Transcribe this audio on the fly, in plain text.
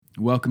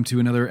Welcome to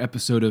another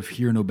episode of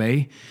Hear and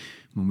Obey,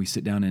 when we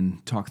sit down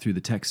and talk through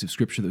the text of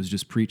Scripture that was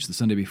just preached the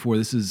Sunday before.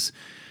 This is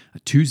a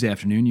Tuesday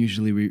afternoon.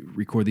 Usually we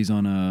record these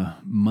on a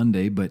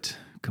Monday, but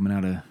coming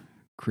out of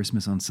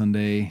Christmas on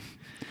Sunday.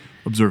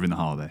 Observing the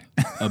holiday.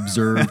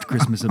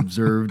 Christmas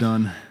observed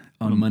on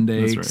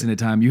Monday. That's right. Extended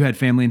time. You had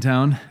family in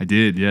town? I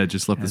did, yeah.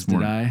 Just left As this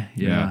morning. did I.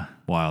 Yeah.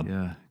 Wild.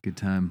 Yeah, good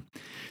time.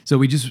 So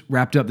we just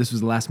wrapped up. This was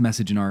the last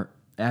message in our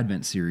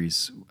Advent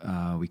series.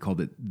 We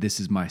called it "This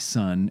Is My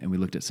Son," and we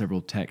looked at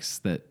several texts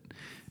that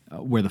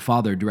where the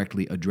Father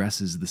directly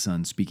addresses the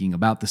Son, speaking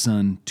about the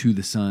Son to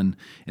the Son.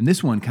 And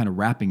this one, kind of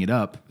wrapping it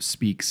up,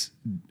 speaks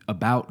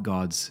about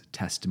God's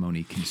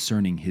testimony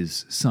concerning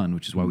His Son,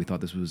 which is why we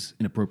thought this was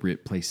an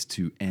appropriate place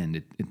to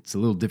end. It's a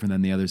little different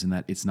than the others in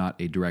that it's not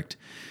a direct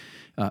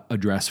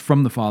address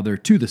from the Father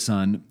to the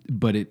Son,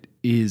 but it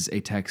is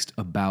a text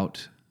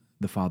about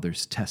the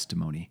Father's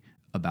testimony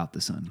about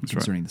the Son,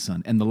 concerning the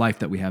Son, and the life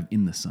that we have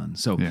in the Son.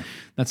 So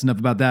that's enough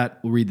about that.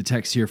 We'll read the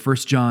text here. 1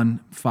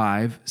 John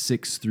 5,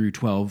 6 through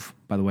 12.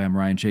 By the way, I'm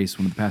Ryan Chase,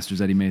 one of the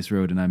pastors at Emmaus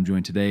Road, and I'm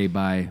joined today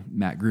by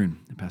Matt Grun,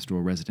 the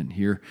pastoral resident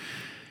here.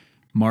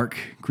 Mark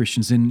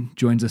Christensen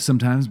joins us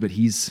sometimes, but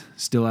he's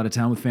still out of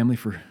town with family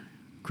for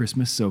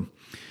Christmas, so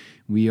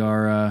we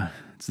are,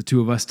 it's the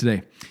two of us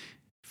today.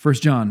 1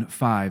 John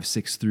 5,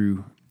 6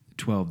 through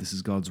 12. This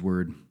is God's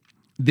word.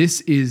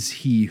 This is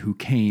he who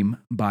came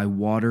by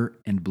water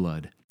and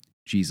blood,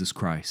 Jesus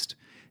Christ,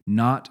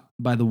 not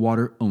by the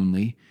water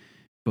only,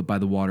 but by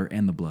the water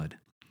and the blood.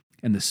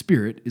 And the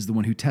Spirit is the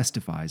one who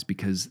testifies,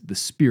 because the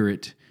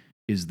Spirit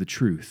is the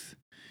truth.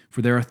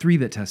 For there are three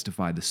that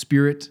testify, the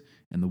Spirit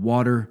and the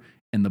water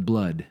and the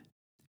blood,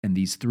 and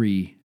these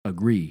three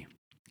agree.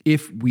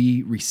 If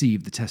we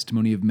receive the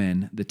testimony of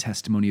men, the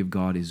testimony of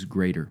God is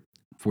greater.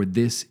 For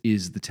this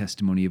is the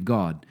testimony of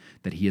God,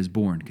 that he has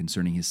borne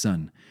concerning his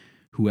Son.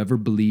 Whoever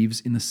believes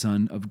in the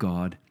Son of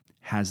God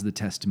has the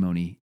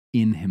testimony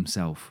in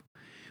himself.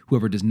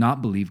 Whoever does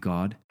not believe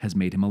God has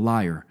made him a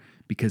liar,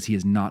 because he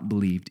has not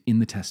believed in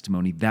the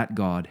testimony that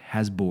God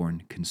has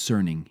borne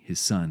concerning his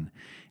Son.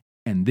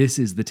 And this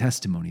is the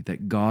testimony,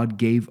 that God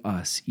gave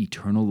us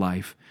eternal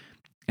life,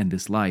 and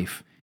this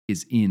life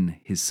is in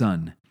his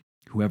Son.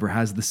 Whoever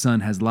has the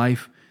Son has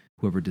life.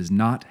 Whoever does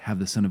not have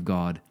the Son of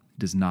God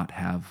does not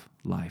have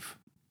life.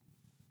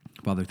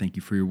 Father, thank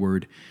you for your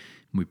word.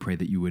 And we pray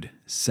that you would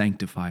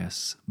sanctify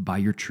us by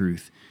your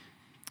truth.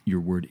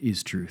 Your word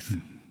is truth.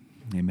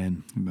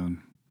 Amen.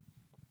 Amen.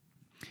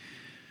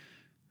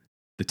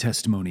 The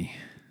testimony.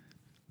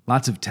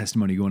 Lots of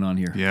testimony going on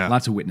here. Yeah.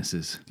 Lots of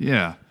witnesses.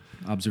 Yeah.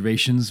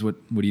 Observations. What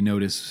do you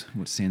notice?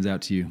 What stands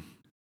out to you?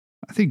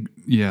 I think,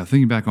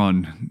 thinking back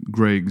on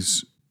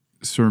Greg's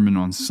sermon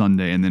on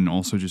Sunday, and then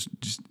also just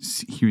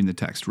hearing the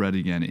text read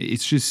again,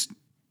 it's just,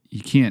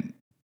 you can't.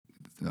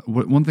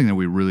 One thing that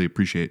we really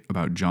appreciate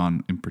about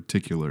John in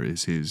particular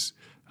is his,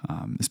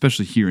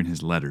 especially here in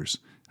his letters,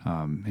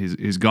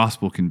 his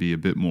gospel can be a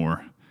bit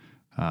more,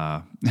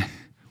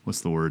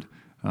 what's the word,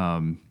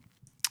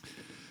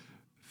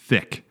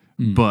 thick.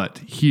 But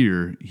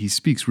here he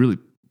speaks really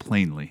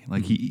plainly.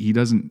 Like he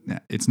doesn't.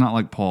 It's not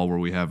like Paul where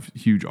we have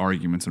huge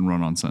arguments and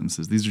run-on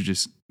sentences. These are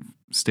just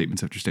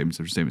statements after statements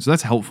after statements. So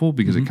that's helpful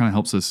because it kind of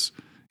helps us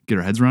get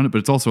our heads around it. But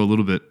it's also a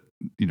little bit.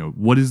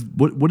 What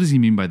does he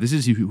mean by this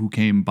is he who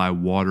came by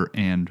water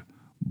and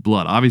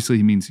blood? Obviously,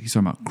 he's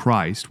talking about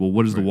Christ. Well,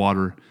 what is the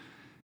water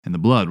and the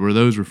blood? What are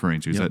those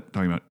referring to? Is that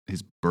talking about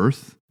his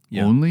birth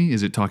only?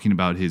 Is it talking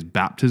about his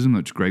baptism,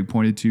 which Greg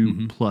pointed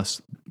to,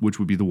 plus which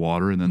would be the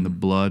water, and then the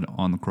blood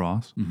on the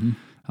cross?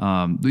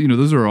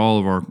 Those are all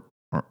of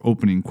our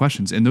opening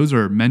questions, and those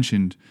are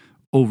mentioned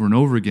over and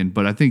over again.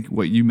 But I think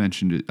what you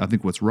mentioned, I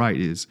think what's right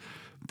is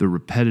the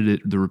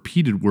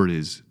repeated word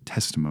is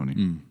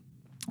testimony.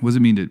 What does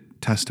it mean to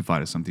testify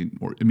to something?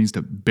 Or it means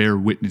to bear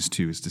witness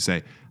to, is to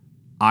say,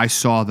 I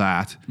saw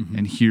that,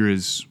 and here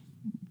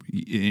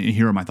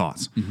are my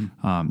thoughts.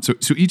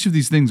 So each of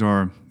these things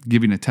are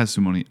giving a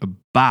testimony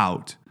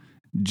about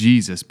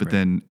Jesus, but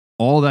then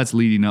all that's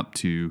leading up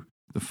to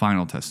the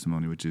final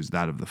testimony, which is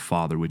that of the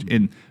Father, which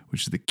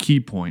is the key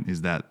point,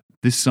 is that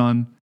this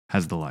Son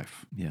has the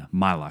life,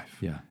 my life.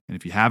 And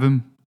if you have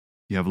him,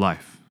 you have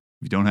life.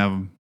 If you don't have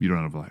him, you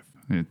don't have life.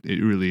 And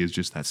it really is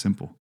just that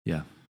simple.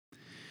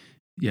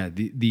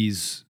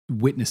 These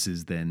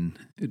witnesses then,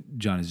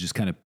 John is just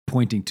kind of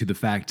pointing to the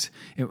fact,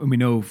 and we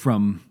know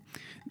from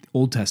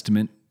Old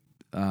Testament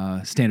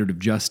standard of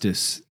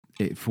justice,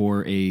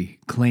 for a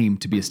claim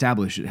to be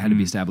established, it had to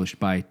be established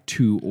by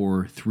 2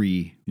 or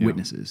 3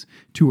 witnesses,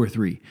 2 or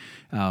 3.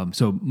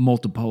 So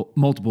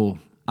multiple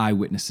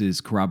eyewitnesses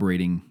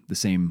corroborating the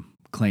same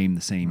claim,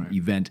 the same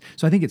event.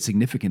 So I think it's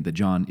significant that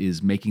John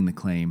is making the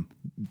claim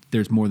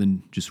there's more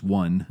than just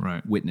one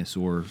witness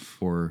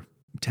or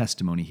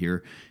testimony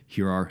here.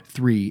 Here are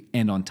 3,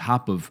 and on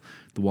top of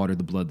the water,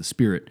 the blood, the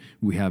Spirit,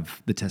 we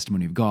have the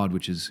testimony of God,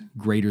 which is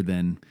greater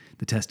than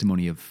the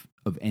testimony of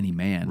any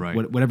man,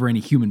 whatever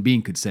any human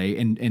being could say.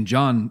 And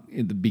John,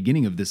 in the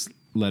beginning of this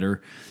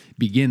letter,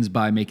 begins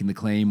by making the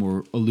claim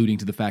or alluding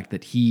to the fact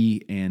that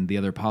he and the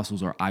other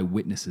apostles are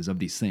eyewitnesses of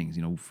these things.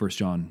 1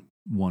 John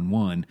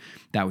 1:1,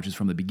 that which is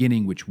from the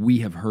beginning, which we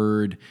have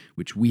heard,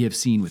 which we have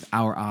seen with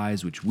our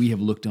eyes, which we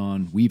have looked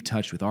on, we've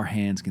touched with our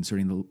hands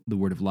concerning the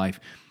word of life.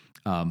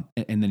 And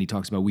then he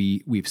talks about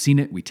we've seen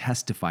it, we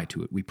testify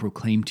to it, we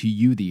proclaim to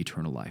you the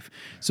eternal life.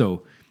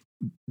 So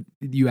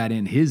you add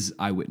in his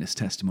eyewitness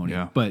testimony,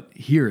 but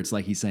here it's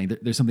like he's saying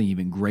that there's something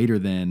even greater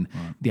than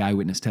the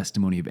eyewitness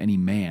testimony of any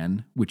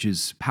man, which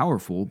is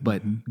powerful,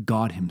 but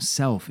God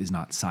himself is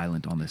not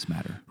silent on this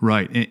matter.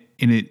 Right.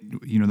 And it,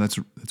 that's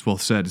well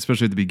said,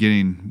 especially at the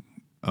beginning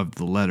of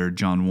the letter,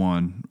 John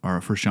 1,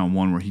 or 1 John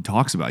 1, where he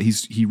talks about,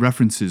 he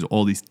references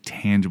all these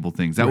tangible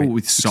things. That what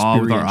we saw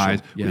with our eyes,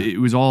 it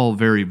was all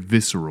very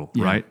visceral,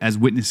 right? As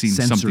witnessing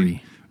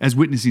something. As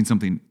witnessing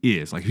something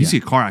is. Like if you see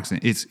a car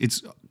accident,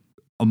 it's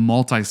a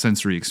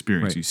multi-sensory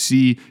experience. Right. You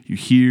see, you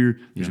hear,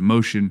 there's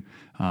emotion.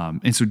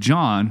 And so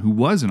John, who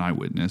was an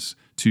eyewitness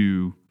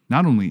to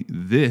not only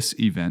this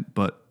event,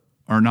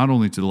 or not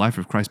only to the life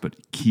of Christ,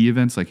 but key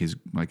events like his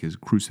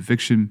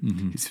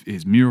crucifixion,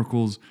 his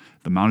miracles,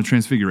 the Mount of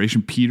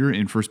Transfiguration. Peter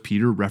in 1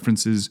 Peter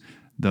references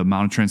the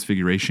Mount of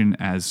Transfiguration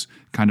as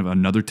kind of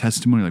another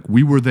testimony. Like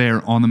we were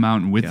there on the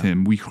mountain with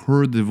him. We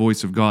heard the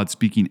voice of God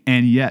speaking.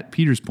 And yet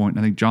Peter's point,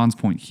 and I think John's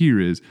point here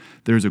is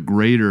there's a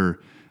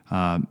greater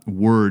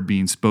word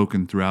being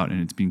spoken throughout,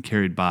 and it's being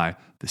carried by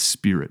the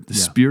Spirit. The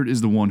Spirit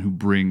is the one who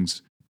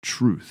brings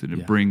truth, and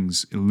it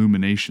brings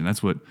illumination.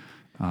 That's what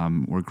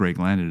where Greg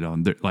landed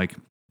on.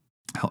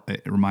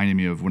 It reminded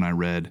me of when I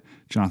read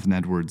Jonathan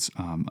Edwards'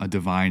 A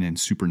Divine and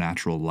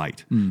Supernatural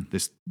Light.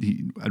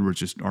 Edwards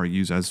just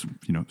argues, as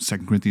 2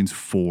 Corinthians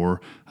 4,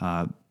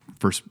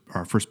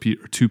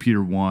 2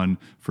 Peter 1,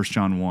 1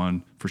 John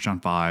 1, 1 John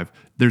 5.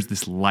 There's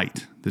this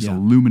light, this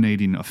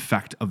illuminating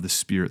effect of the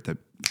Spirit that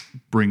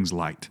brings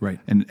light. Right.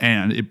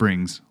 And it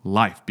brings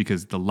life,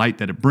 because the light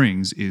that it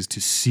brings is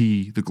to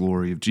see the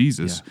glory of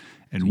Jesus. Yeah.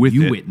 And so with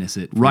you it, witness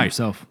it for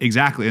yourself.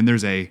 Exactly. And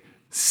there's a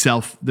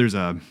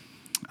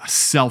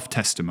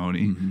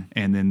self-testimony,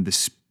 and then the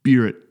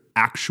Spirit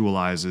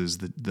actualizes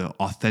the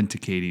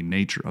authenticating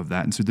nature of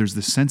that. And so there's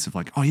this sense of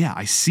like, oh yeah,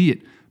 I see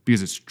it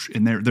because it's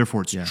and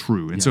therefore it's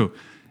true. And so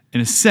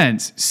in a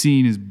sense,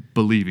 seeing is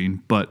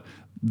believing, but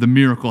the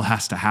miracle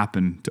has to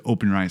happen to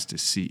open your eyes to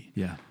see.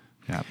 Yeah.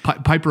 Yeah.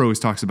 Piper always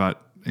talks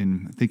about,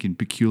 in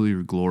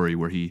Peculiar Glory,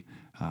 where he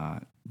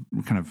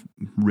kind of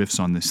riffs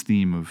on this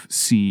theme of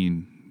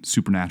seeing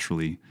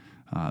supernaturally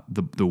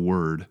the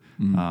Word.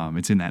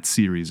 It's in that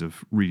series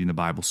of reading the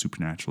Bible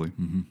supernaturally.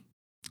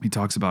 He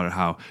talks about it,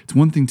 how it's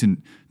one thing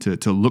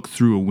to look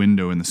through a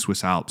window in the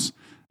Swiss Alps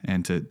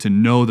and to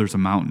know there's a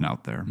mountain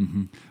out there,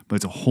 but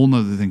it's a whole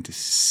nother thing to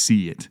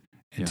see it,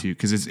 and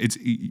because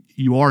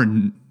you are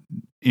in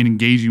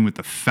engaging with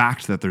the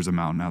fact that there's a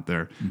mountain out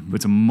there, but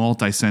it's a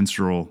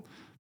multi-sensorial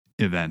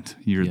event.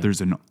 There's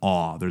an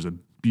awe, there's a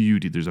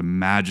beauty, there's a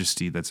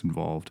majesty that's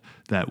involved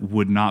that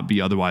would not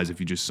be otherwise if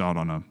you just saw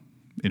it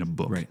in a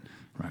book. Right.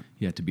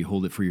 Yeah, to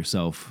behold it for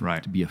yourself,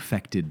 to be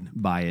affected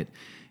by it.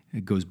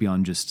 It goes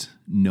beyond just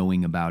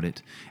knowing about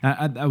it.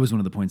 That was one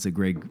of the points that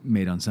Greg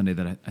made on Sunday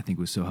that I think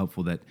was so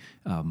helpful, that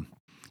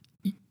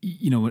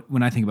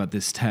when I think about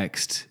this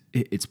text,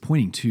 it's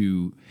pointing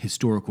to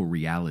historical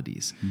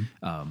realities.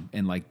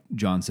 And like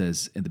John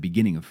says at the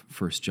beginning of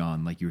 1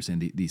 John, like you were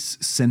saying, these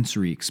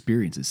sensory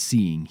experiences,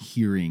 seeing,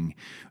 hearing,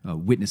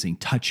 witnessing,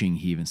 touching.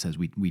 He even says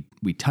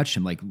we touched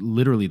him, like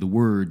literally the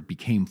Word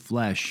became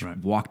flesh,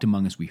 walked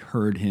among us, we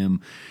heard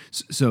him.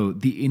 So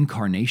the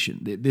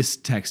incarnation, this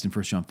text in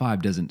 1 John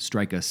 5 doesn't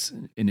strike us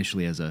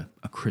initially as a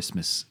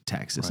Christmas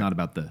text. It's not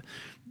about the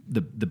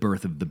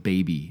birth of the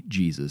baby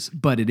Jesus,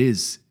 but it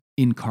is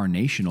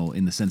incarnational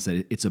in the sense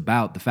that it's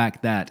about the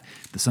fact that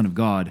the Son of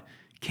God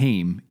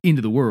came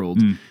into the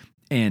world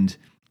and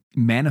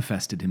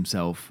manifested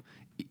himself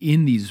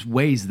in these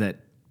ways that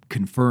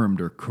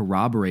confirmed or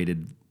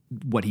corroborated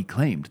what he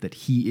claimed, that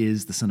he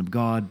is the Son of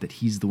God, that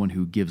he's the one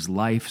who gives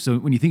life. So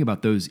when you think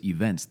about those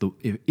events,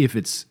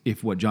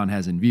 if what John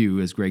has in view,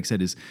 as Greg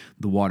said, is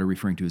the water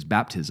referring to his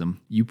baptism,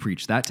 you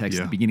preached that text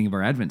at the beginning of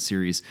our Advent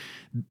series.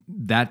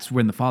 That's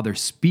when the Father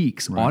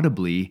speaks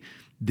audibly,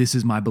 "This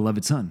is my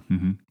beloved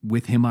Son.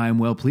 With him I am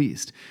well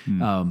pleased."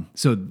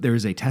 So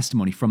there's a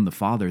testimony from the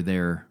Father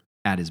there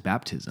at his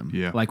baptism.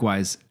 Yeah.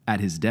 Likewise, at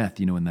his death,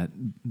 when that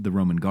the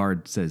Roman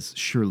guard says,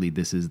 "Surely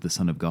this is the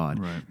Son of God."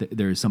 Right.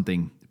 There is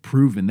something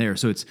proven there.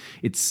 So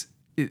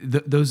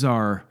those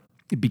are,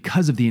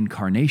 because of the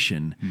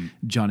incarnation,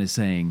 John is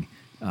saying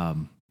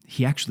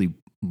he actually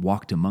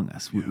walked among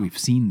us. We've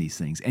seen these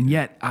things. And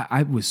yet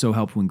I was so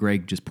helpful when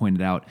Greg just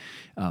pointed out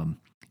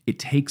it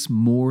takes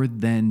more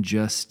than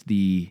just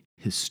the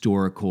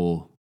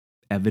historical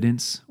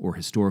evidence or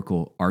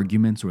historical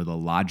arguments or the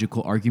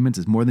logical arguments.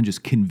 It's more than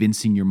just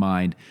convincing your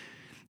mind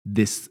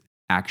this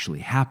actually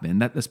happened.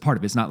 That's part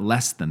of it. It's not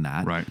less than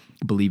that,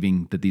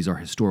 believing that these are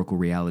historical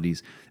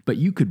realities. But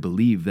you could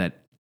believe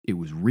that it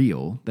was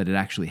real, that it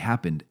actually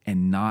happened,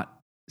 and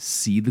not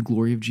see the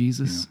glory of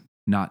Jesus,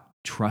 not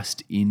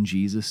trust in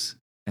Jesus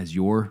as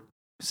your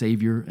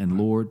Savior and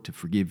Lord to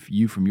forgive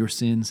you from your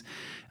sins.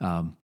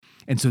 And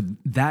so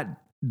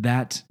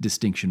that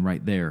distinction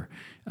right there,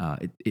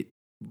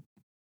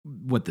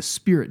 what the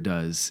Spirit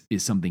does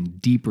is something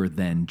deeper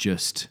than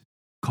just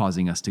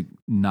causing us to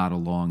nod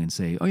along and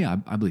say, "Oh yeah,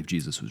 I believe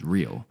Jesus was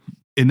real."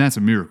 And that's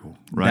a miracle,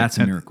 right? That's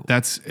a miracle.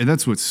 That's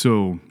what's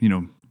so,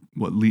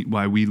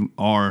 why we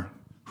are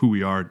who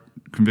we are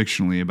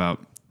convictionally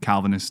about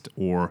Calvinist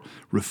or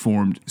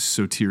Reformed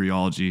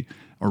soteriology,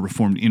 or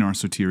Reformed in our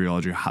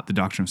soteriology, the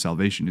doctrine of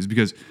salvation, is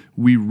because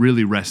we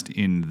really rest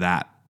in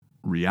that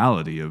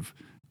reality of,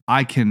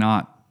 I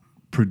cannot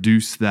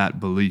produce that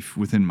belief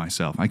within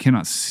myself. I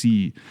cannot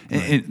see.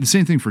 Right. And the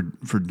same thing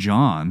for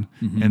John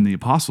and the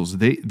apostles.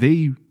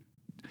 They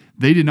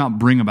did not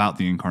bring about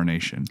the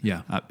incarnation.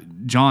 Yeah.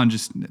 John,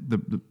 just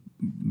the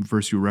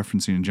verse you were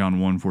referencing in John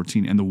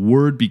 1:14, and the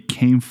Word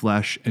became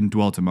flesh and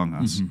dwelt among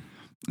us.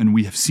 And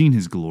we have seen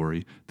his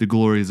glory. The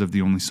glory is of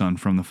the only Son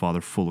from the Father,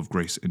 full of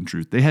grace and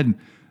truth.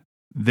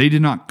 They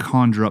did not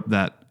conjure up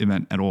that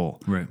event at all.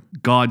 Right.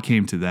 God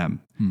came to them,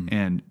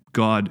 and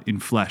God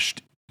infleshed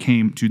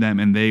came to them,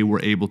 and they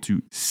were able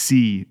to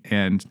see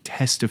and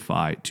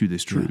testify to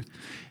this truth.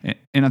 Right.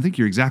 And I think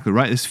you're exactly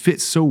right. This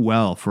fits so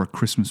well for a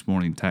Christmas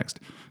morning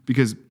text,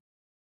 because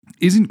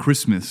isn't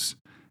Christmas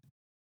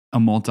a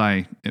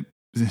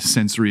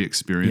multi-sensory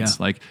experience?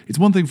 Yeah. Like, it's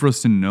one thing for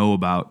us to know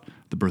about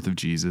the birth of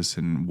Jesus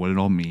and what it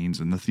all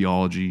means, and the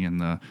theology and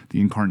the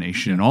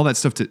incarnation and all that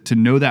stuff, to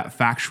know that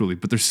factually.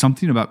 But there's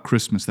something about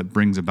Christmas that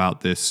brings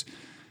about this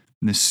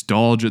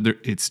nostalgia.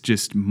 It's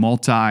just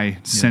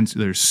multi-sense.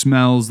 There's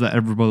smells that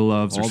everybody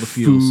loves. All there's the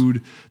feels.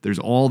 food. There's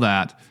all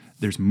that.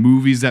 There's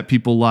movies that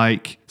people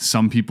like.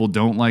 Some people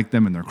don't like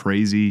them and they're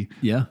crazy.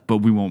 Yeah. But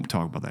we won't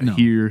talk about that No.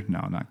 here.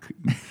 No, not.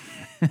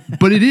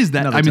 But it is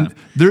that. Another I mean, time.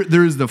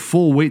 there is the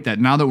full weight that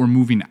now that we're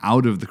moving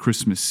out of the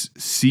Christmas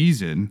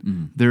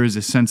season, there is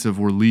a sense of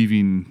we're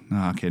leaving.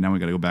 Okay, now we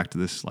got to go back to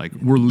this. Like,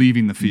 we're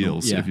leaving the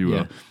fields, Yeah, if you will.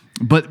 yeah.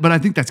 But I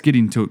think that's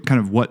getting to kind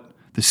of what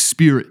the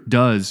Spirit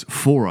does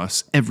for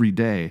us every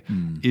day,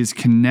 is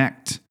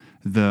connect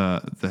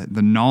the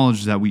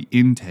knowledge that we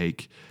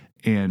intake,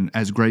 and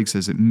as Greg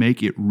says,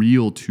 make it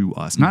real to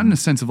us. Not in a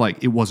sense of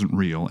like it wasn't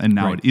real and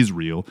now Right. it is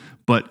real,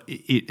 but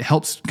it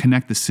helps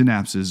connect the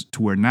synapses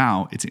to where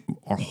now it's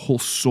our whole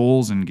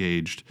soul's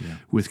engaged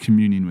with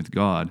communion with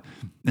God.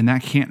 And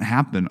that can't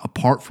happen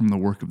apart from the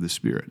work of the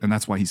Spirit. And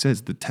that's why he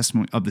says the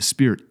testimony of the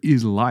Spirit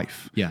is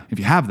life. Yeah. If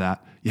you have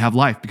that, you have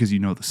life because you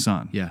know the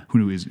Son, Yeah. who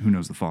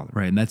knows the Father.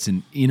 Right, and that's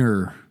an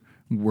inner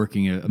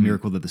working, a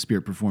miracle that the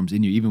Spirit performs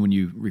in you. Even when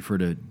you refer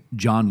to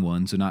John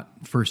 1, so not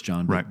 1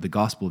 John, but Right. the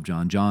Gospel of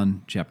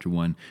John chapter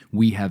 1,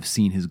 we have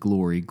seen his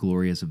glory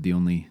as of the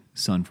only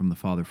Son from the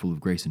Father, full of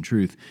grace and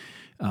truth.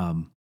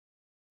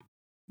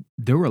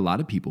 There were a lot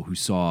of people who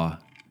saw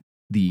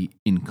the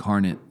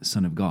incarnate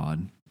Son of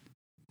God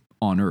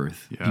on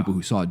earth, Yeah. people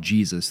who saw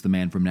Jesus, the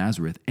man from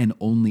Nazareth, and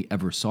only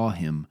ever saw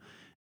him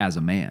as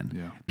a man.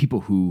 Yeah.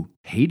 People who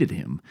hated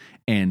him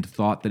and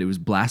thought that it was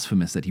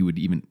blasphemous that he would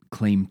even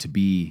claim to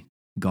be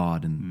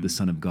God and the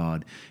Son of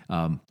God.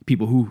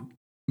 People who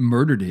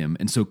murdered him.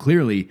 And so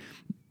clearly,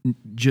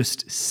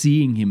 just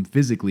seeing him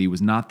physically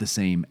was not the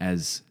same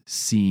as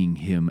seeing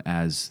him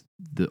as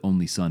the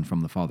only Son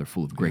from the Father,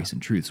 full of grace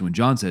and truth. So when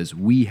John says,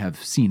 we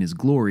have seen his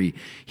glory,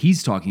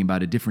 he's talking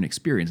about a different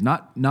experience.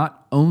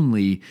 Not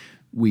only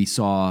we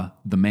saw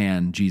the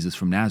man, Jesus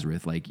from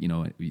Nazareth, like,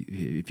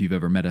 if you've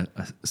ever met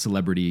a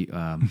celebrity,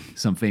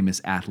 some famous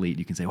athlete,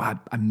 you can say, well,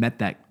 I met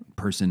that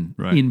person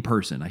Right. in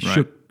person. I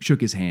shook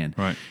his hand.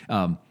 Right.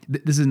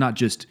 This is not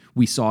just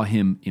we saw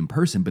him in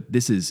person, but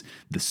this is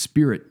the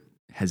Spirit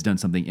has done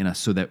something in us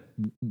so that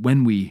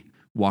when we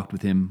walked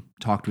with him,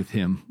 talked with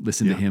him,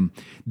 listened to him,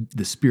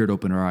 the Spirit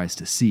opened our eyes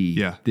to see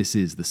this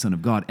is the Son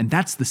of God. And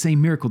that's the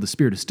same miracle the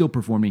Spirit is still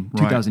performing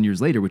 2,000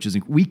 years later, which is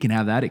we can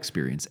have that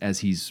experience as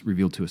he's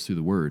revealed to us through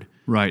the Word.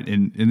 Right,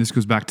 and this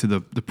goes back to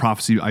the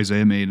prophecy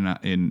Isaiah made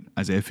in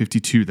Isaiah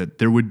 52, that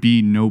there would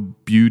be no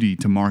beauty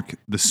to mark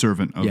the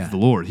servant of the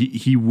Lord.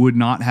 He would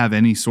not have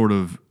any sort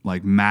of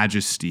like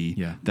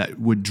majesty that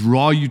would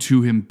draw you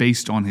to him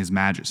based on his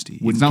majesty.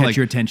 Wouldn't it's not catch like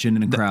your attention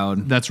in a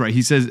crowd. That's right.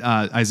 He says,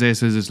 Isaiah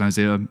says this in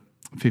Isaiah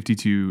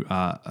 52,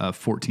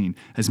 14.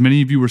 As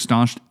many of you were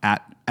astonished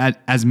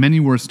as many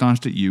were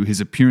astonished at you, his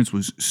appearance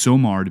was so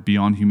marred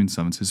beyond human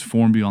semblance, his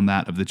form beyond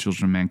that of the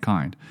children of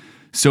mankind.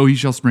 So he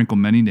shall sprinkle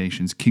many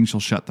nations, kings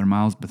shall shut their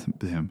mouths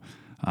with him.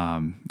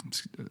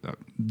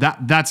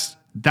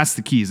 That's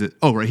the key. Is that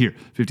right here,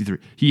 53.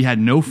 He had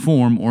no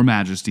form or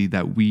majesty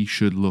that we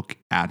should look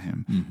at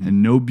him,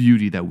 and no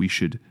beauty that we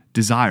should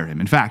desire him.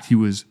 In fact, he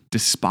was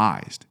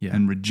despised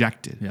and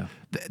rejected. Yeah.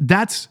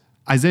 That's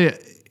Isaiah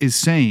is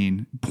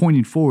saying,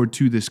 pointing forward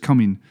to this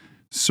coming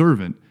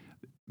servant,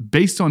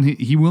 based on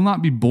he will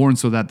not be born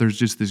so that there's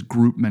just this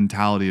group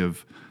mentality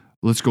of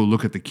let's go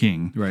look at the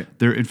king. Right.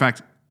 There, in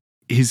fact,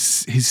 his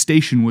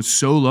station was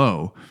so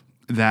low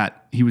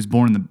that he was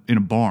born in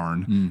a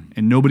barn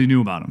and nobody knew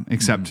about him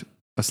except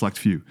a select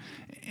few.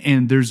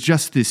 And there's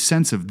just this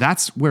sense of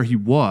that's where he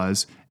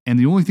was, and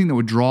the only thing that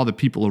would draw the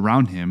people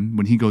around him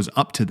when he goes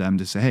up to them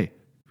to say, "Hey,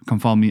 come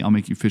follow me, I'll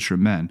make you fisher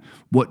of men."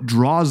 What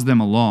draws them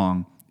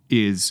along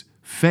is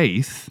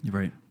faith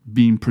Right.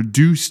 being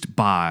produced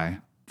by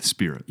the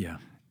Spirit. Yeah.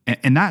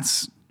 And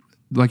that's,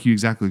 like you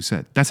exactly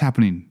said, that's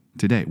happening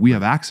today. We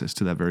have access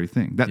to that very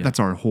thing. That's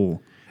our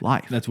whole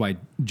life. That's why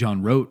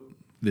John wrote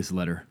this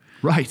letter.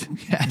 Right.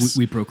 Yes.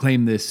 We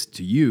proclaim this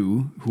to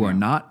you who are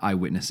not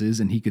eyewitnesses,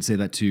 and he could say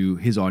that to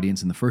his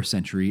audience in the first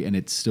century, and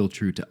it's still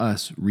true to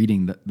us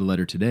reading the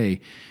letter today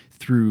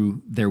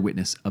through their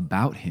witness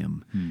about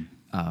him.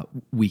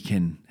 We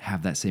can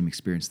have that same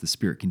experience. The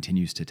Spirit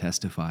continues to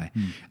testify.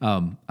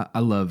 I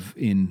love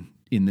in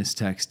this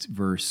text,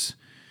 verse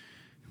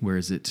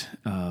 8,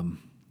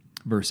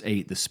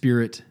 the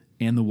Spirit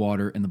and the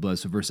water and the blood.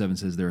 So verse 7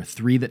 says there are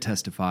three that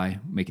testify,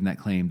 making that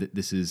claim that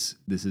this is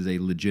a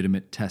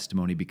legitimate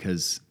testimony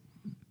because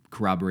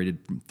corroborated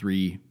from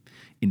three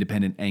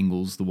independent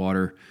angles: the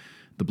water,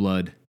 the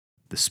blood,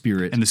 the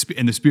Spirit. And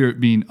the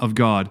Spirit being of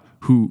God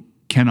who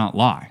cannot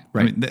lie.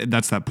 Right. I mean,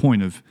 that's that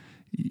point of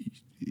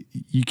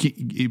you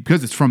can't,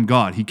 because it's from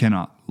God, he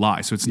cannot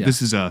lie. So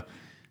this is a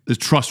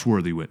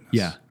trustworthy witness.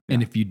 Yeah.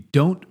 And if you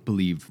don't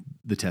believe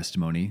the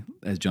testimony,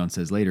 as John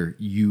says later,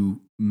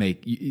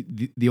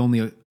 the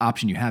only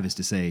option you have is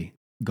to say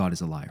God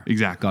is a liar.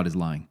 Exactly. God is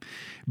lying.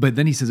 But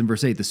then he says in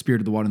verse 8, the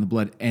Spirit, of the water, and the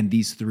blood, and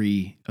these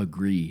three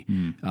agree.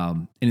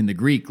 And in the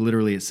Greek,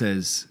 literally it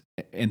says,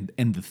 and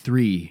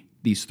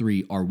these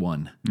three are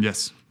one.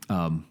 Yes.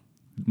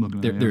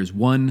 There's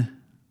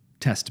one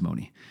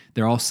testimony.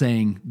 They're all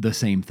saying the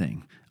same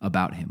thing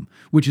about him,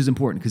 which is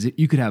important because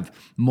you could have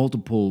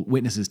multiple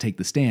witnesses take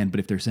the stand, but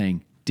if they're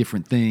saying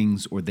different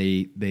things or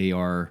they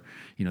are,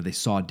 they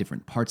saw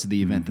different parts of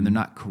the event, then they're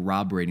not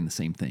corroborating the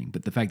same thing.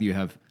 But the fact that you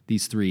have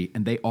these three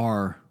and they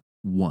are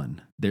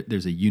one,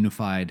 there's a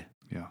unified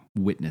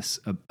witness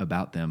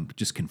about them,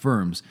 just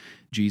confirms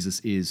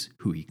Jesus is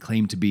who he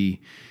claimed to be.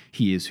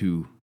 He is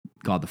who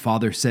God the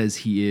Father says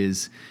he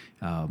is.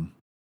 And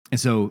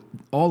so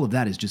all of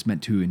that is just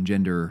meant to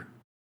engender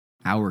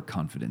our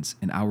confidence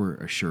and our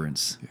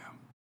assurance. Yeah.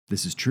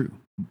 This is true.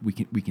 We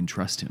can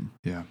trust him.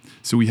 Yeah.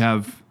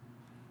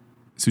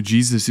 So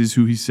Jesus is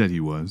who he said he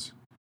was.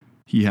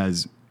 He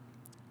has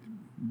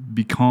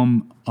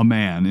become a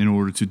man in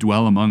order to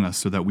dwell among us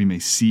so that we may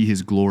see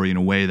his glory in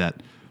a way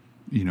that,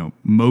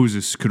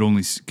 Moses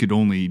could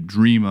only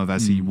dream of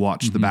as he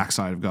watched the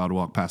backside of God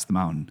walk past the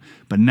mountain.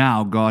 But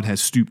now God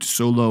has stooped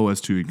so low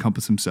as to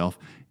encompass himself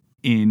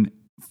in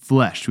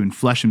flesh, to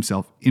enflesh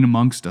himself in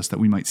amongst us that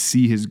we might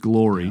see his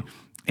glory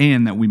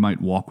and that we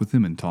might walk with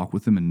him and talk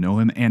with him and know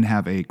him and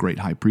have a great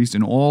high priest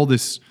and all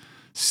this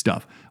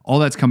stuff. All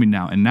that's coming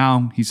now. And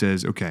now he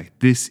says, okay,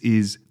 this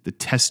is the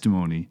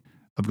testimony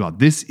of God.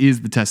 This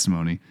is the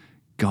testimony.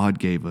 God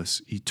gave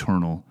us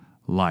eternal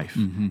life.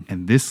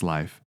 And this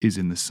life is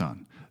in the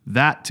Son.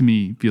 That to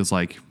me feels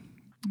like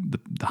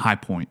the high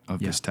point of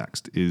this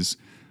text is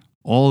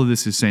all of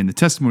this is saying the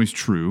testimony is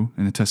true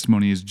and the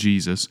testimony is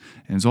Jesus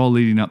and it's all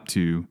leading up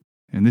to,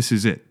 and this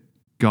is it.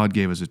 God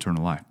gave us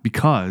eternal life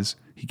because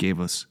he gave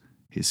us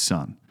his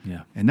Son.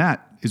 Yeah. And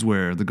that is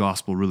where the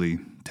gospel really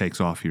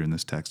takes off here in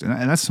this text.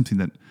 And that's something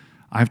that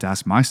I have to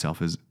ask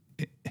myself is,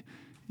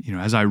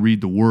 as I read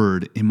the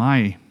word, am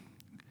I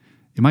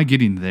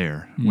getting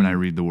there when I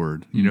read the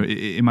word?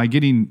 Am I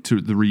getting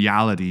to the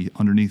reality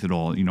underneath it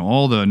all?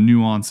 All the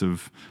nuance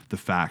of the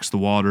facts, the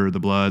water, the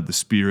blood, the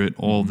Spirit,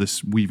 all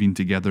this weaving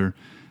together.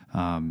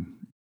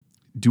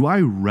 Do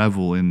I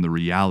revel in the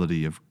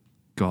reality of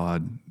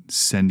God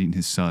sending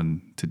his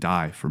Son to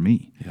die for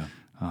me? Yeah.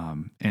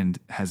 And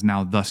has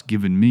now thus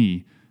given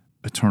me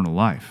eternal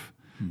life.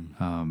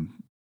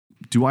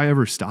 Do I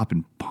ever stop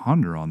and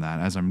ponder on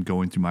that as I'm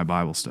going through my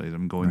Bible studies?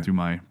 I'm going through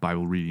my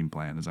Bible reading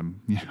plan as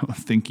I'm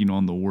thinking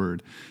on the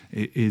Word.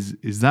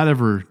 Is that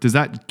ever? Does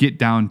that get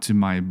down to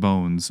my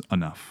bones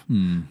enough?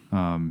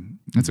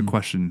 That's a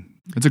question.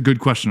 That's a good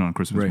question on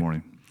Christmas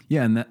morning.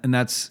 Yeah, and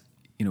that's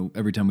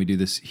every time we do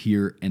this,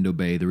 hear and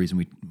obey. The reason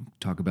we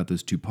talk about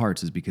those two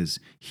parts is because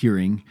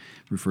hearing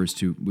refers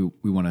to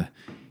we want to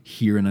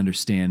hear and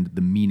understand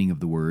the meaning of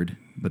the word,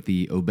 but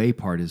the obey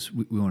part is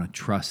we want to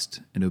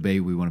trust and obey.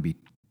 We want to be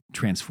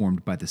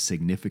transformed by the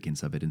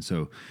significance of it. And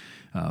so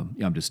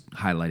I'm just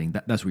highlighting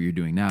that. That's what you're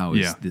doing now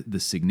is the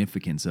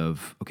significance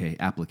of, okay,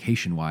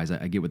 application wise,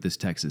 I get what this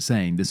text is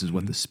saying. This is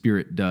what the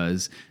Spirit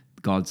does.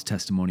 God's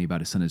testimony about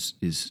his Son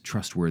is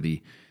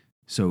trustworthy.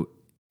 So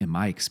am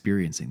I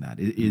experiencing that?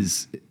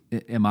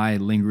 Am I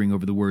lingering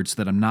over the words so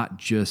that I'm not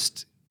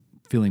just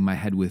filling my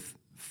head with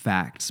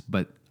facts,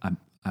 but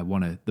I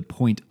want to, the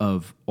point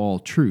of all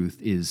truth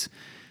is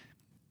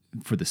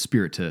for the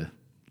Spirit to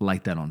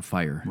light that on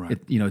fire. Right.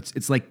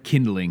 It's like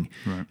kindling.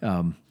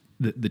 Right.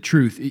 The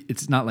truth.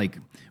 It's not like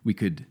we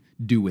could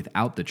do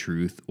without the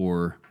truth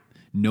or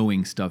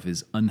knowing stuff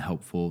is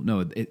unhelpful.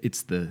 No,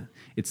 it's the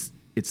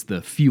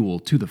fuel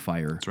to the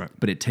fire. That's right.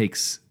 But it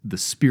takes the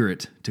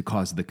Spirit to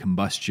cause the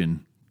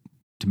combustion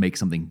to make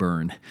something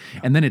burn.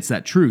 Yeah. And then it's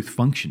that truth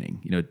functioning.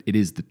 It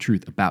is the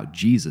truth about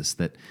Jesus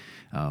that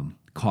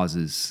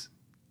causes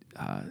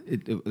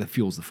that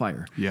fuels the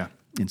fire. Yeah.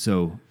 And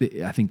so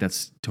I think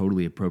that's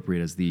totally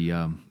appropriate as the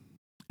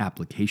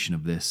application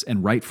of this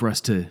and right for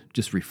us to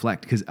just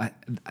reflect. Because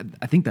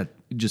I think that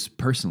just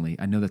personally,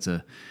 I know that's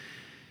a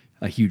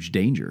huge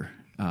danger.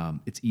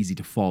 it's easy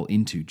to fall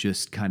into,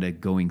 just kind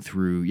of going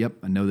through, yep,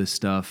 I know this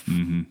stuff,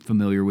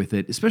 familiar with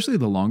it, especially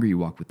the longer you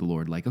walk with the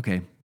Lord. Like,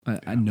 okay,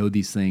 I know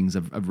these things.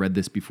 I've read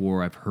this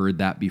before. I've heard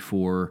that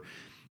before.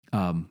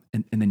 And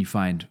then you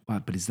find, wow,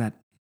 but is that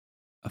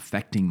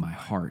affecting my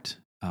heart?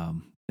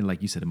 And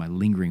like you said, am I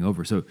lingering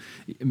over? So,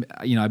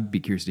 I'd be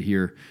curious to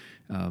hear,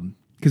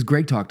 because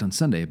Greg talked on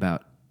Sunday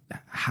about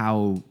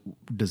how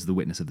does the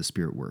witness of the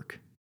Spirit work?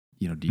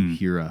 Do you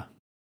hear a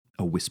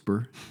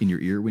whisper in your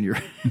ear when you're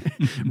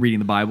reading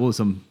the Bible?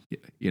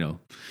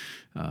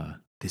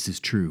 This is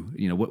true.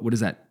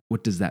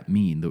 What does that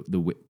mean?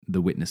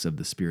 The witness of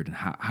the Spirit, and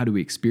how do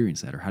we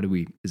experience that, or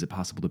is it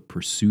possible to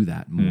pursue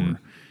that more?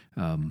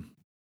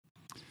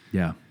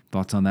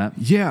 Thoughts on that?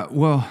 Yeah,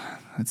 well,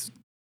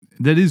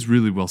 that is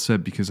really well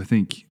said, because I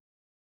think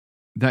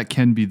that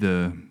can be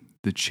the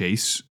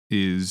chase,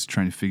 is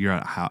trying to figure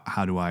out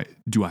how do I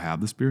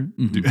have the Spirit?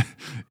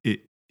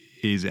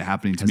 Is it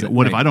happening to me?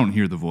 What if I don't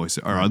hear the voice?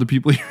 Are other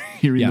people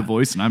hearing the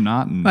voice and I'm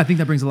not? And I think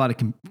that brings a lot of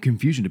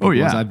confusion to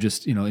people. As I've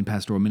just, in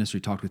pastoral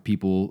ministry, talked with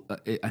people.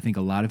 I think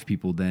a lot of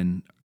people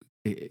then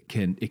it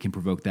can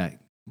provoke that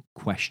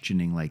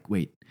questioning, like,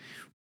 wait,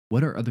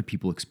 what are other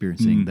people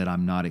experiencing that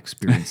I'm not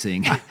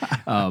experiencing?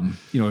 Are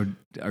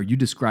you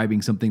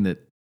describing something that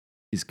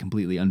is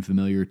completely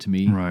unfamiliar to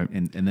me? Right.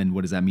 And then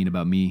what does that mean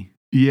about me?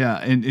 Yeah.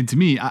 And to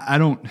me,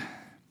 I'm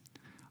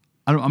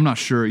not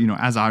sure,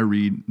 as I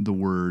read the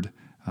Word,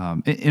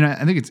 and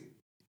I think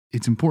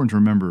it's important to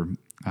remember.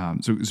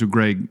 So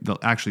Greg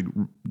actually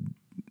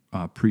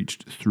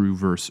preached through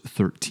verse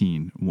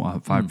 13,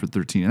 5 for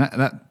 13. And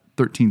that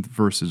 13th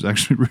verse is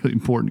actually really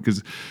important,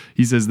 because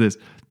he says this,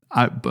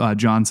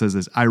 John says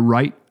this, I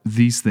write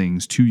these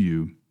things to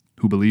you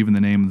who believe in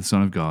the name of the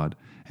Son of God,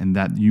 and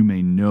that you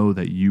may know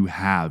that you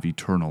have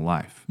eternal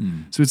life.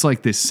 So it's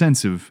like this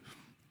sense of,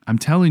 I'm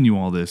telling you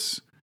all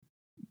this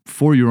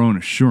for your own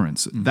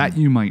assurance, that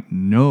you might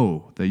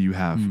know that you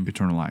have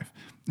eternal life.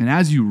 And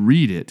as you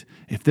read it,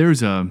 if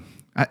there's and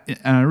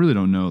I really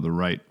don't know the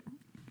right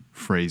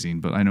phrasing,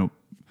 but I know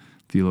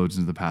theologians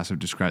of the past have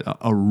described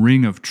a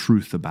ring of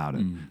truth about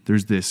it.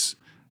 There's this,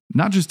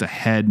 not just a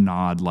head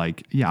nod,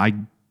 like, I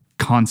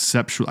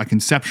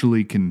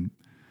conceptually can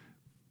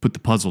put the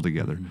puzzle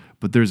together,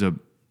 but there's a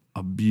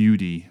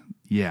beauty,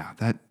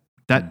 that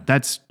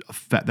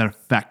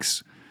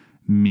affects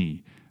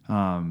me.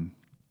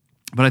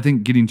 But I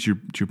think, getting to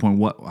your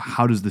point,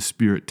 how does the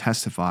Spirit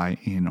testify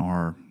in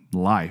our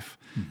life?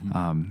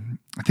 I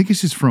think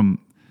it's just from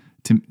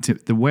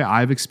the way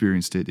I've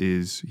experienced it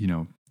is,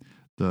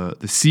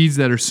 the seeds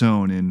that are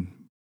sown in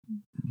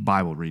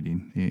Bible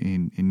reading,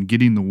 in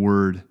getting the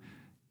Word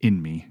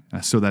in me,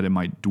 so that it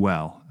might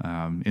dwell.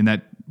 And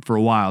that, for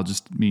a while,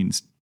 just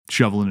means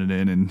shoveling it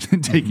in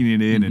and taking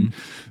it in and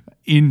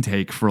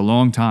intake for a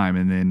long time.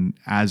 And then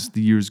as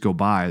the years go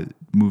by,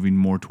 moving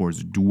more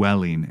towards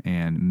dwelling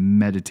and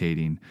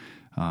meditating.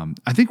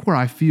 I think where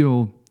I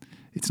feel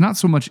it's not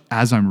so much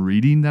as I'm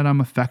reading that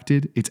I'm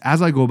affected, it's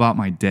as I go about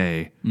my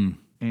day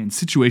and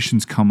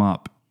situations come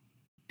up,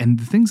 and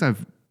the things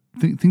I've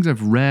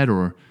read,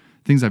 or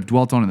things I've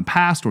dwelt on in the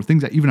past, or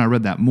things that even I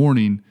read that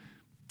morning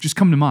just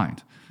come to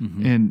mind.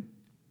 And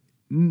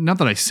not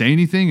that I say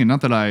anything, and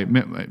not that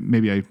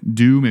maybe I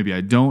do, maybe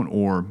I don't,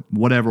 or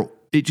whatever.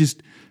 It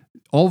just,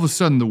 all of a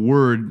sudden, the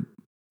Word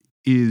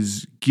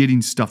is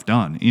getting stuff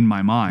done in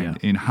my mind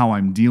and how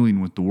I'm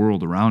dealing with the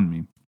world around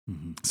me.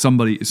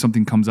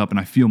 Something comes up and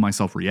I feel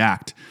myself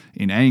react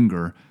in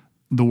anger,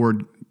 the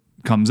Word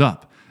comes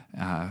up.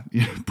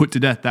 Put to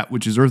death that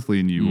which is earthly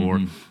in you,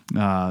 or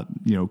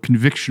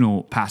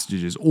convictional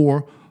passages,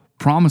 or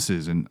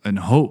promises and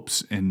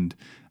hopes, and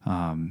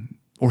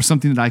or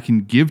something that I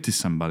can give to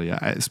somebody.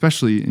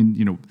 Especially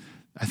in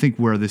I think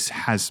where this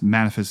has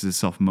manifested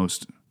itself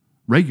most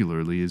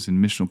regularly is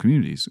in missional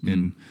communities,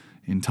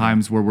 in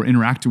times where we're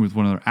interacting with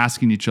one another,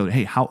 asking each other,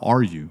 "Hey, how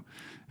are you?"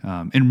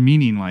 And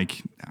meaning,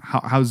 like,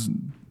 how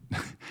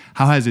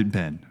has it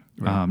been?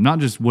 Right. Not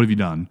just what have you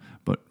done,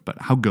 but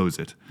how goes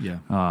it? Yeah.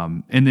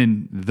 And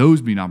then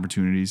those being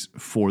opportunities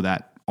for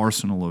that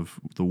arsenal of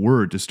the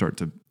Word to start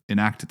to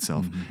enact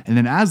itself. And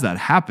then as that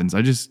happens,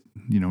 I just,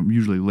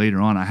 usually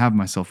later on, I have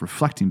myself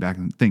reflecting back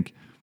and think,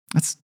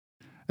 that's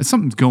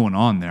something's going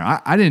on there.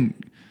 I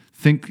didn't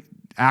think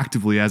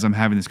actively as I'm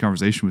having this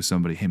conversation with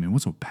somebody, hey man,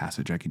 what's a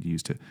passage I could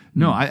use to?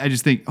 No, I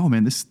just think, oh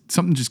man,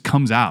 something just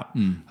comes out.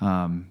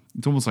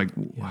 It's almost like,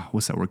 wow,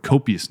 what's that word?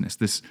 Copiousness.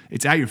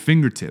 It's at your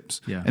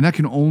fingertips. Yeah. And that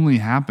can only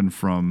happen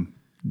from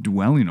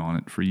dwelling on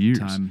it for years.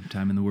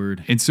 Time in the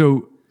Word. And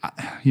so,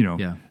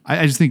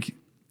 I just think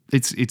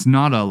it's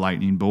not a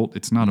lightning bolt.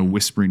 It's not a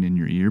whispering in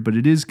your ear, but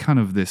it is kind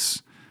of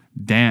this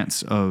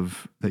dance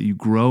of that you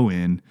grow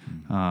in,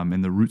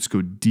 and the roots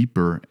go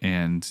deeper,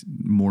 and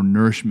more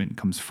nourishment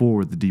comes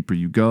forward the deeper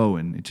you go,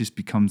 and it just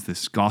becomes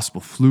this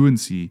gospel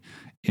fluency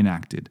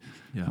enacted.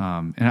 Yeah.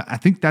 And I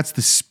think that's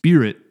the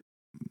Spirit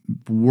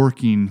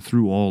working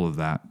through all of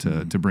that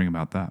to bring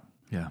about that.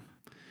 Yeah.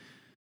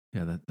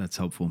 That's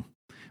helpful.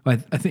 I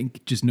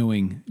think just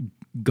knowing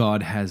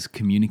God has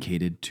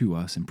communicated to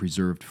us and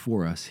preserved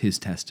for us His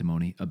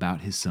testimony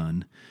about His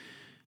Son,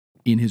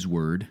 in his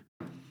word,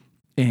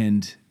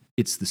 and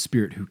it's the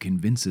Spirit who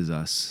convinces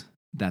us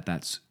that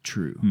that's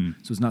true.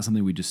 So it's not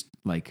something we just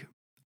like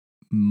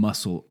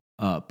muscle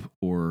up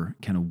or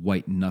kind of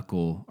white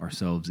knuckle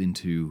ourselves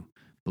into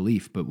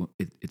belief, but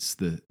it's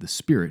the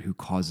Spirit who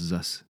causes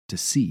us to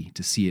see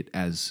it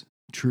as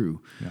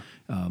true.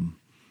 And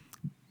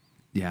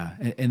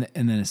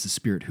then it's the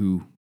Spirit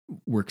who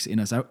works in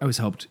us. I was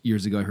helped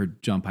years ago. I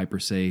heard John Piper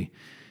say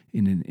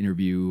in an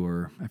interview,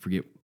 or I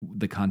forget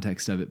the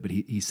context of it, but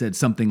he said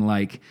something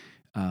like,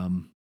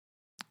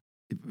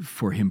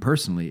 for him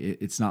personally,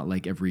 it's not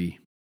like every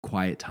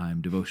quiet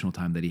time, devotional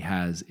time that he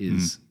has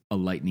is a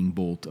lightning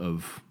bolt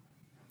of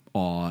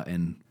awe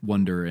and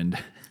wonder and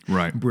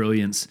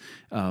brilliance.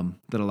 That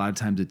a lot of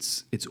times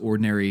it's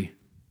ordinary,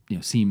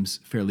 seems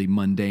fairly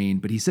mundane.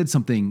 But he said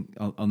something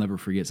I'll never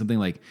forget. Something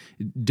like,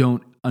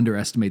 "Don't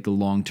underestimate the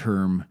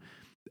long-term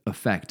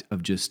effect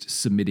of just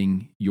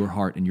submitting your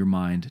heart and your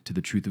mind to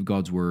the truth of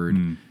God's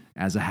word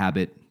as a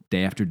habit,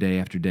 day after day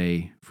after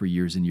day, for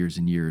years and years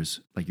and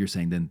years." Like you're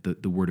saying, then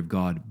the word of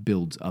God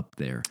builds up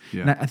there.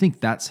 Yeah. And I think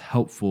that's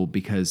helpful,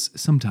 because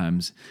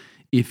sometimes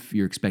if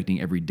you're expecting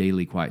every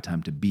daily quiet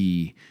time to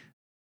be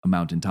a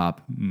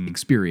mountaintop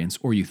experience,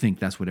 or you think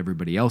that's what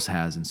everybody else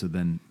has, and so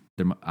then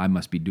I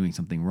must be doing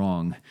something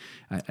wrong,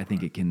 I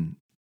think it can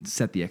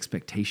set the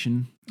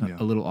expectation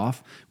a little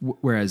off.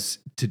 Whereas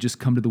to just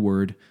come to the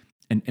word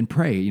and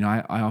pray.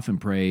 I often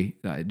pray.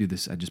 I do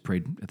this. I just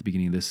prayed at the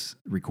beginning of this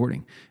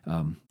recording.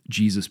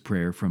 Jesus'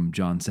 prayer from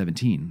John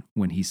 17,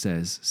 when he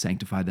says,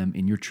 "Sanctify them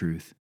in your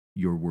truth.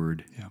 Your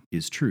word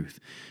is truth."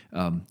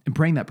 And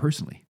praying that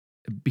personally,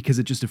 because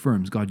it just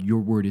affirms, God, your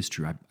word is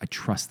true. I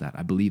trust that.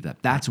 I believe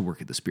that. That's a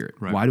work of the Spirit.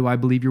 Right. Why do I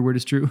believe your word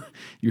is true?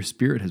 Your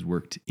Spirit has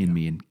worked in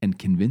me and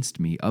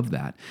convinced me of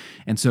that.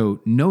 And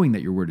so knowing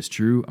that your word is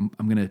true,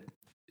 I'm going to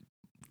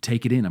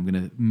take it in. I'm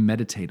going to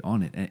meditate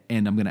on it.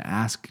 And I'm going to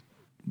ask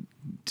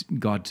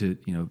God to,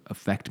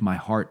 affect my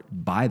heart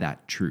by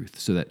that truth,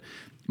 so that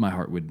my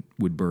heart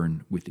would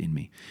burn within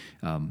me.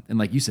 And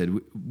like you said,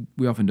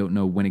 we often don't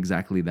know when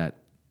exactly that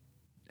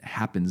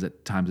happens.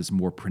 At times it's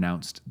more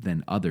pronounced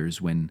than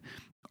others, when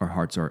our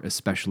hearts are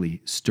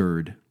especially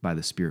stirred by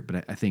the Spirit.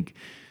 But I think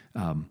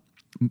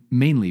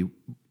mainly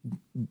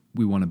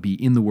we want to be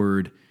in the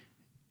word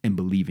and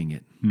believing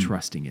it,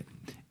 trusting it.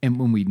 And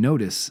when we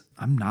notice,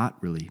 I'm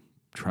not really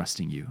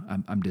trusting you,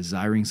 I'm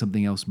desiring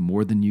something else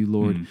more than you,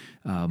 Lord.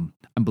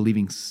 I'm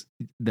believing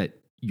that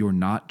you're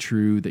not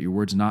true, that your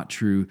word's not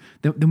true,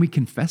 then we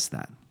confess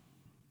that.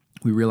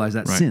 We realize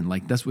that sin.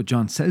 Like that's what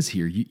John says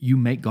here. You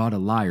make God a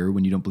liar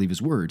when you don't believe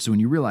his word. So when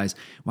you realize,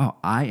 wow,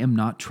 I am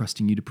not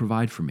trusting you to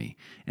provide for me.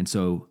 And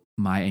so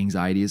my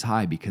anxiety is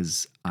high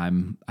because I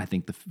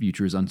think the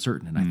future is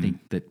uncertain. And I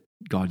think that,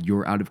 God,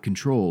 you're out of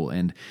control.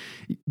 And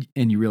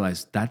you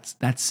realize that's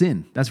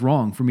sin. That's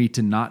wrong for me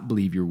to not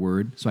believe your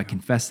word. So I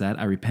confess that.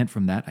 I repent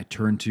from that. I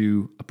turn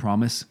to a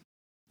promise,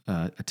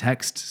 a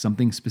text,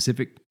 something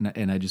specific,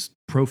 and I just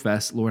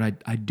profess,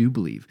 Lord, I do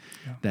believe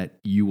that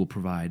you will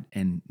provide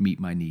and meet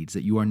my needs,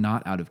 that you are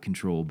not out of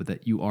control, but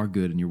that you are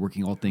good and you're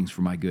working all things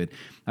for my good.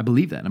 I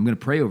believe that. And I'm going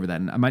to pray over that.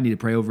 And I might need to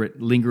pray over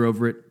it, linger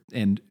over it,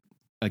 and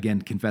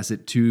again, confess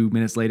it 2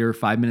 minutes later,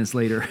 5 minutes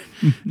later,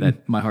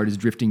 that my heart is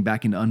drifting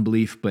back into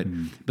unbelief. But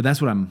that's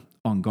what I'm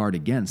on guard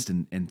against.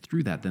 And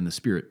through that, then the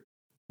Spirit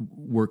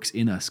works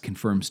in us,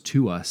 confirms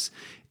to us.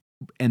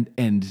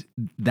 And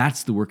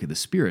that's the work of the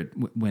Spirit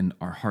when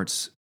our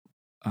hearts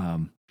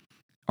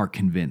are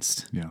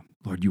convinced,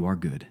 Lord, you are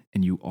good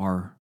and you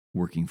are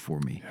working for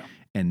me.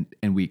 Yeah.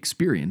 And we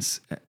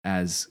experience,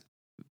 as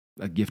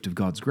a gift of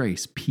God's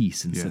grace,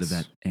 peace instead of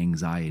that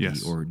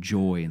anxiety, or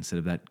joy instead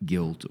of that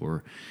guilt,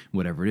 or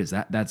whatever it is.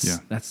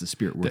 That's the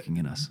Spirit working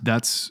in us.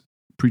 That's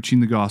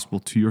preaching the gospel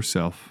to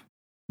yourself.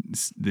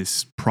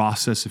 This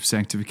process of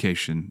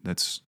sanctification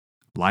that's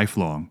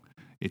lifelong.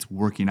 It's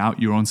working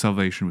out your own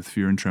salvation with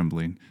fear and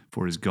trembling,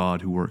 for it is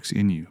God who works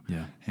in you.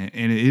 Yeah.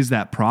 And it is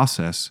that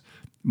process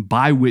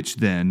by which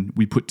then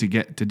we put to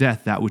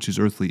death that which is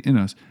earthly in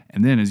us.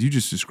 And then, as you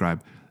just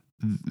described,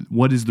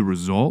 what is the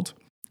result?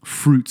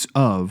 Fruits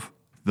of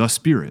the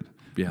Spirit.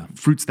 Yeah.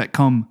 Fruits that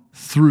come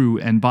through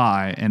and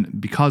by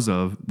and because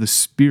of the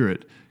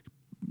Spirit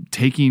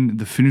taking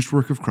the finished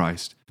work of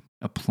Christ,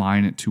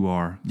 applying it to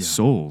our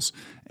souls.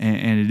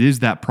 And it is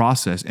that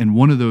process. And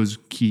one of those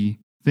key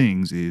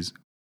things is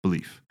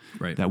belief.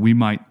 Right. That we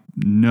might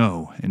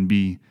know and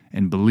be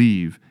and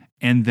believe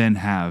and then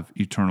have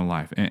eternal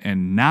life.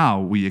 And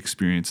now we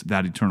experience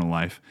that eternal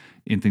life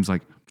in things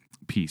like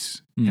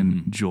peace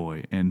and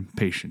joy and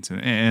patience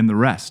and the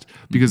rest,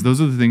 because those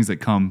are the things that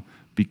come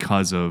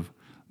because of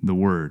the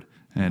word.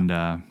 And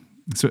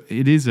so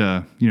it is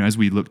as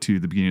we look to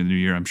the beginning of the new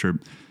year, I'm sure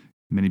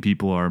many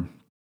people are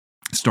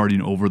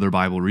starting over their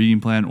Bible reading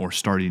plan, or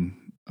starting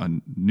a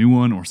new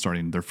one, or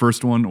starting their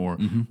first one, or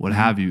what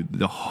have you.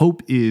 The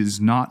hope is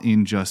not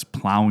in just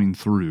plowing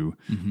through,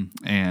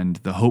 and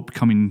the hope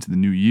coming into the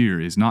new year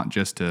is not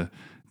just to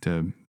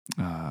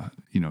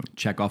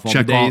check off all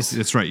the days.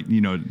 That's right.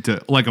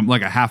 To like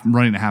running a half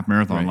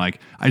marathon. Right.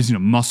 Like I just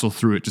muscle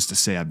through it just to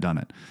say I've done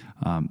it.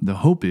 The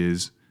hope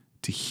is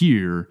to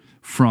hear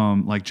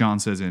from, like John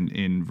says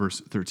in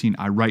verse 13,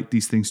 I write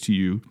these things to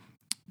you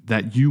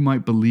that you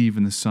might believe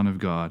in the Son of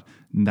God,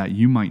 and that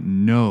you might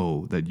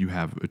know that you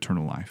have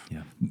eternal life.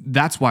 Yeah.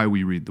 That's why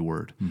we read the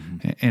word.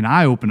 And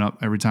I open up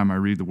every time I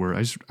read the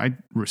word. I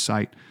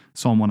recite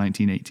Psalm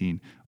 119:18.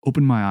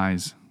 Open my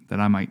eyes that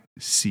I might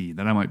see,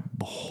 that I might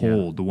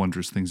behold the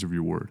wondrous things of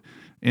your word.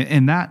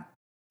 And that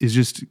is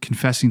just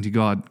confessing to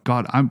God,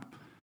 God,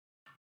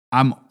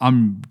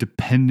 I'm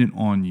dependent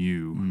on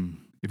you.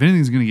 If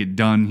anything's going to get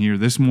done here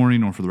this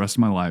morning or for the rest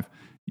of my life,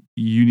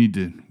 you need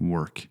to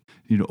work.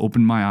 You need to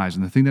open my eyes.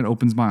 And the thing that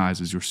opens my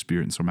eyes is your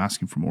spirit. And so I'm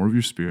asking for more of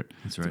your spirit.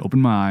 That's right. To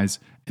open my eyes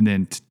and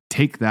then to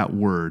take that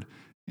word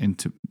and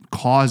to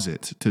cause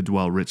it to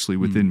dwell richly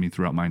within me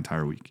throughout my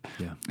entire week.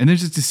 Yeah. And then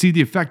just to see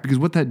the effect, because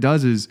what that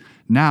does is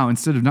now,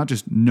 instead of not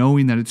just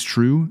knowing that it's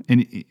true,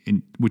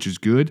 and which is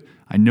good,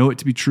 I know it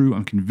to be true,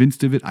 I'm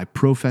convinced of it, I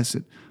profess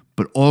it,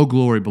 but all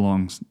glory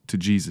belongs to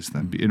Jesus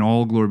then, and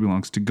all glory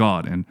belongs to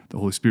God and the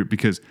Holy Spirit,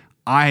 because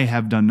I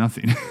have done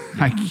nothing.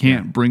 I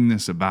can't bring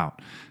this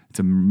about. It's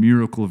a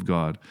miracle of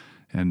God,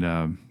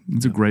 and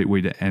it's a great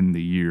way to end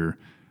the year,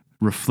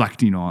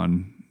 reflecting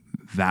on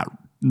that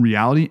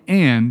reality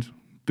and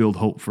build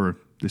hope for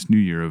this new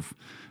year of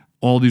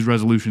all these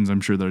resolutions.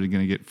 I'm sure that are going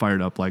to get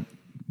fired up like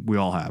we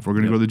all have. We're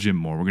going to go to the gym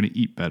more. We're going to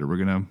eat better. We're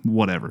going to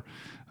whatever.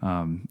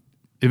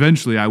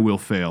 Eventually, I will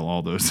fail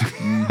all those.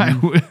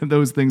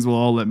 Those things will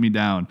all let me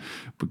down,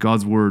 but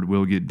God's word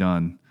will get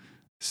done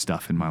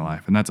stuff in my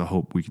life, and that's a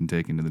hope we can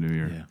take into the new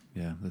year.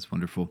 Yeah, that's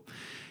wonderful.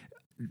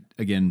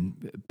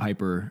 Again,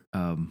 Piper,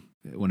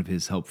 one of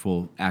his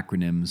helpful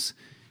acronyms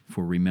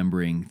for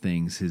remembering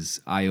things,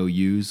 his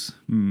IOUs,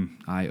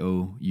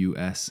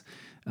 IOUS,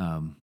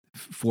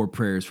 4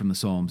 prayers from the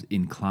Psalms: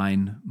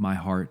 incline my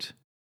heart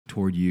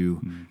toward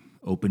you,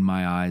 open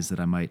my eyes that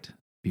I might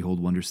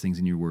behold wondrous things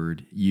in your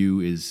word. U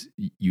is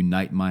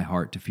unite my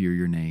heart to fear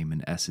your name,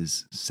 and S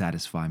is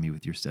satisfy me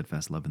with your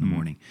steadfast love in the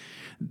morning.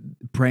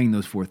 Praying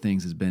those 4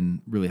 things has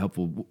been really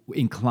helpful.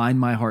 Incline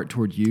my heart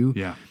toward you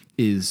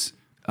is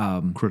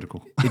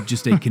critical. It's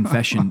just a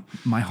confession.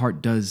 My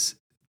heart does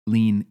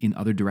lean in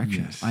other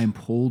directions. Yes. I am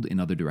pulled in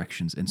other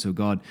directions. And so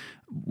God,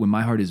 when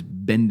my heart is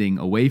bending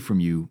away from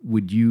you,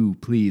 would you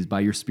please, by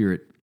your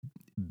Spirit,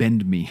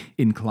 bend me,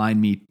 incline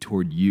me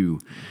toward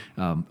you,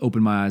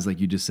 open my eyes, like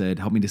you just said,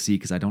 help me to see,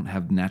 because I don't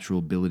have natural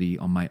ability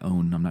on my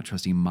own. I'm not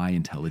trusting my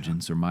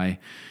intelligence or my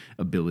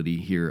ability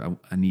here.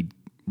 I need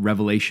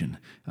revelation.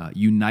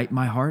 Unite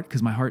my heart,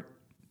 because my heart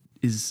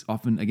is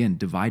often, again,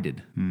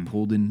 divided,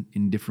 pulled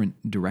in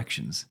different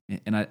directions.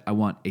 And I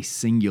want a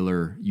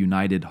singular,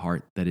 united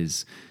heart that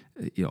is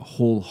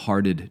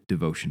wholehearted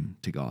devotion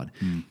to God,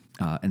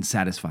 and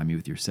satisfy me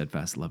with your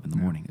steadfast love in the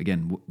morning.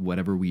 Again,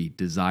 whatever we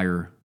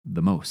desire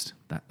the most,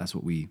 that's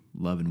what we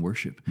love and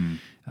worship.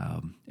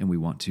 And we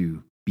want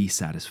to be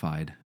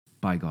satisfied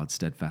by God's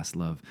steadfast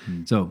love.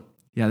 So,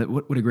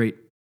 what a great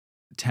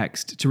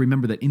text to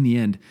remember that in the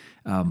end,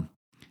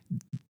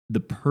 the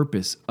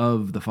purpose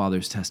of the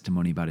Father's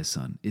testimony about his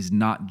Son is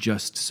not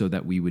just so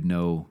that we would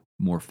know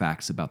more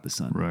facts about the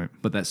Son, Right.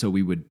 but that so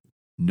we would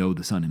know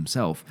the Son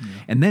himself.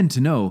 And then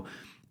to know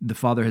the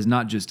Father has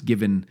not just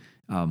given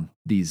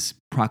these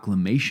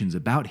proclamations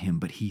about him,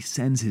 but he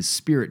sends his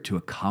Spirit to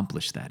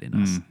accomplish that in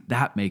us.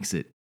 That makes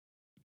it,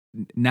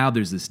 now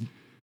there's this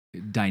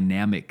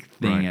dynamic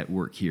thing at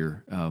work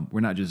here.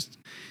 We're not just,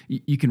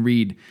 you can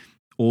read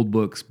old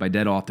books by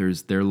dead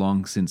authors, they're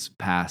long since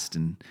passed,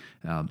 and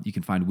you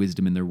can find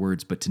wisdom in their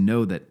words, but to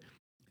know that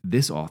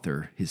this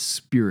author, his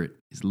Spirit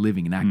is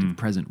living and active,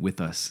 present with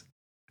us,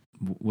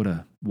 what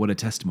a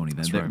testimony then.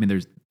 That's right. I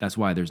mean, that's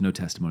why there's no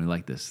testimony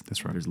like this.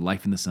 That's right. There's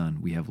life in the Son.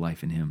 We have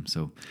life in him.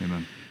 So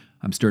Amen.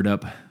 I'm stirred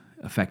up,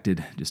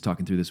 affected, just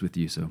talking through this with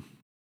you. So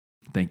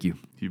thank you.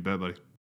 You bet, buddy.